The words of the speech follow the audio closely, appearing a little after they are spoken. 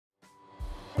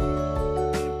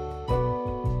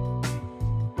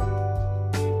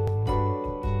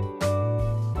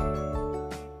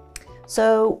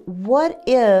So what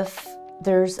if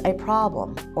there's a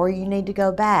problem or you need to go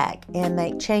back and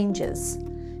make changes?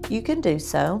 You can do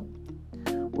so.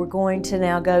 We're going to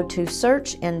now go to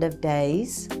search end of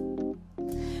days.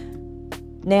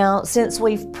 Now, since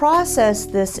we've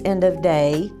processed this end of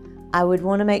day, I would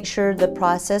want to make sure the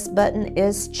process button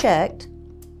is checked,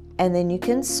 and then you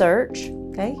can search.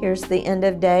 Okay, here's the end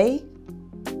of day.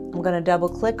 I'm going to double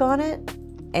click on it,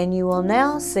 and you will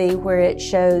now see where it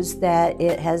shows that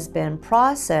it has been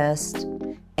processed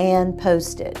and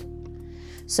posted.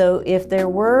 So if there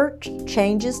were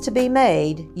changes to be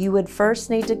made, you would first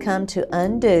need to come to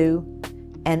undo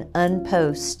and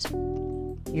unpost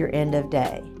your end of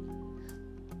day.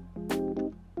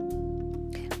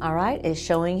 All right, it's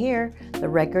showing here the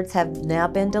records have now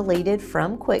been deleted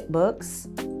from QuickBooks,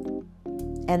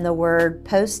 and the word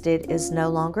posted is no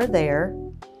longer there.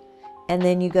 And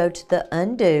then you go to the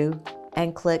undo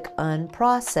and click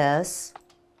unprocess,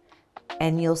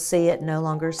 and you'll see it no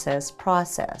longer says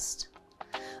processed.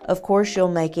 Of course,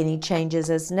 you'll make any changes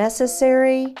as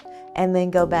necessary and then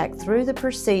go back through the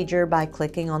procedure by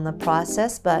clicking on the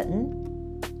process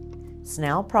button. It's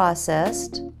now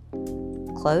processed.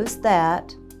 Close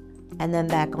that, and then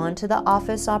back onto the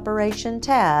Office Operation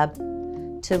tab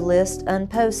to list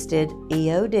unposted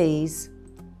EODs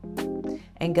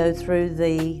and go through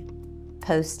the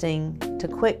posting to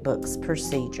QuickBooks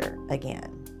procedure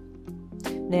again.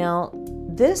 Now,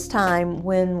 this time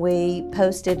when we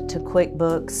post it to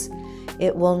QuickBooks,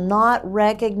 it will not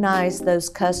recognize those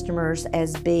customers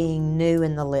as being new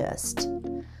in the list.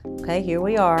 Okay, here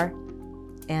we are,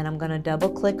 and I'm going to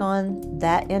double click on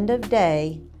that end of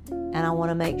day, and I want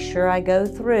to make sure I go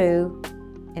through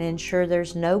and ensure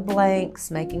there's no blanks,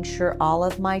 making sure all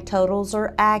of my totals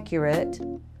are accurate.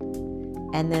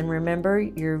 And then remember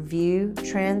your view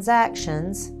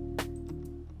transactions,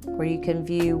 where you can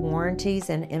view warranties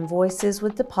and invoices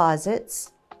with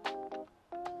deposits.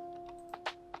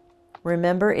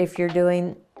 Remember, if you're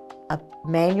doing a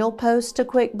manual post to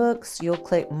QuickBooks, you'll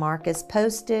click Mark as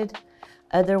Posted.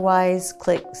 Otherwise,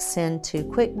 click Send to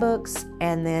QuickBooks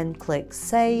and then click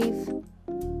Save.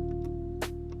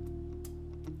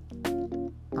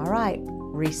 All right,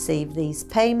 receive these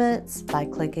payments by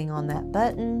clicking on that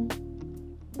button.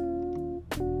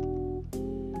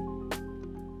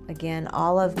 Again,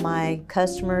 all of my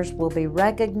customers will be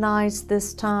recognized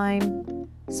this time,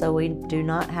 so we do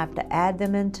not have to add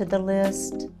them into the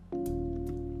list.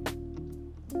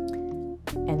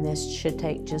 And this should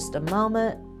take just a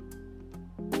moment.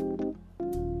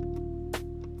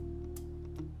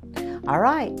 All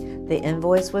right, the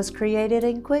invoice was created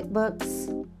in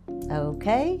QuickBooks.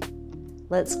 Okay,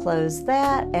 let's close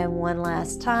that, and one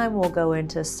last time we'll go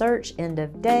into search end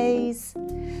of days.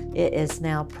 It is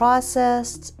now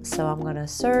processed, so I'm going to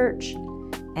search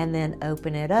and then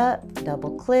open it up,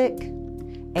 double click,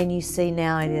 and you see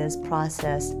now it is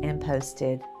processed and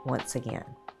posted once again.